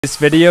This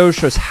video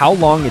shows how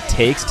long it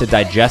takes to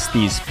digest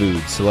these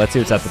foods, so let's see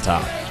what's at the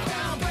top.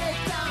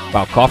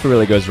 Wow, coffee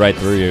really goes right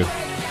through you.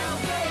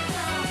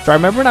 So I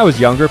remember when I was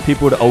younger,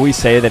 people would always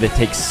say that it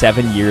takes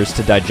 7 years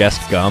to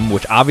digest gum,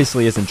 which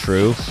obviously isn't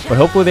true, but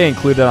hopefully they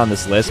include it on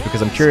this list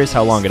because I'm curious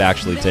how long it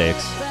actually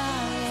takes.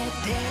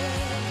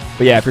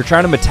 But yeah, if you're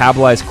trying to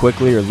metabolize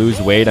quickly or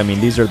lose weight, I mean,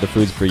 these are the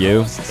foods for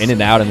you. In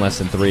and out in less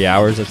than 3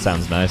 hours, that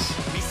sounds nice.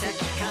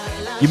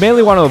 You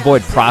mainly want to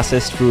avoid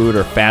processed food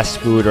or fast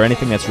food or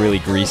anything that's really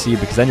greasy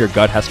because then your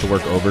gut has to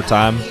work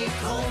overtime.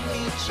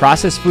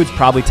 Processed foods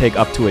probably take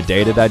up to a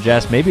day to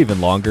digest, maybe even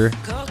longer.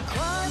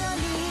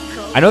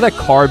 I know that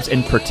carbs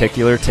in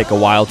particular take a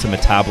while to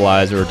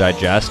metabolize or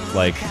digest.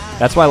 Like,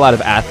 that's why a lot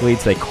of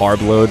athletes, they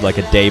carb load like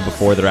a day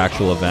before their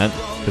actual event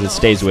because it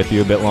stays with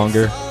you a bit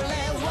longer.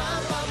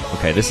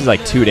 Okay, this is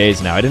like 2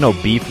 days now. I didn't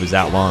know beef was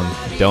that long.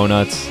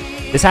 Donuts.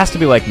 This has to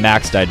be like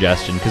max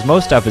digestion because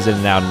most stuff is in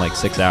and out in like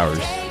 6 hours.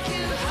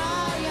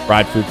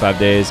 Fried food 5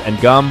 days,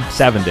 and gum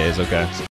 7 days, okay.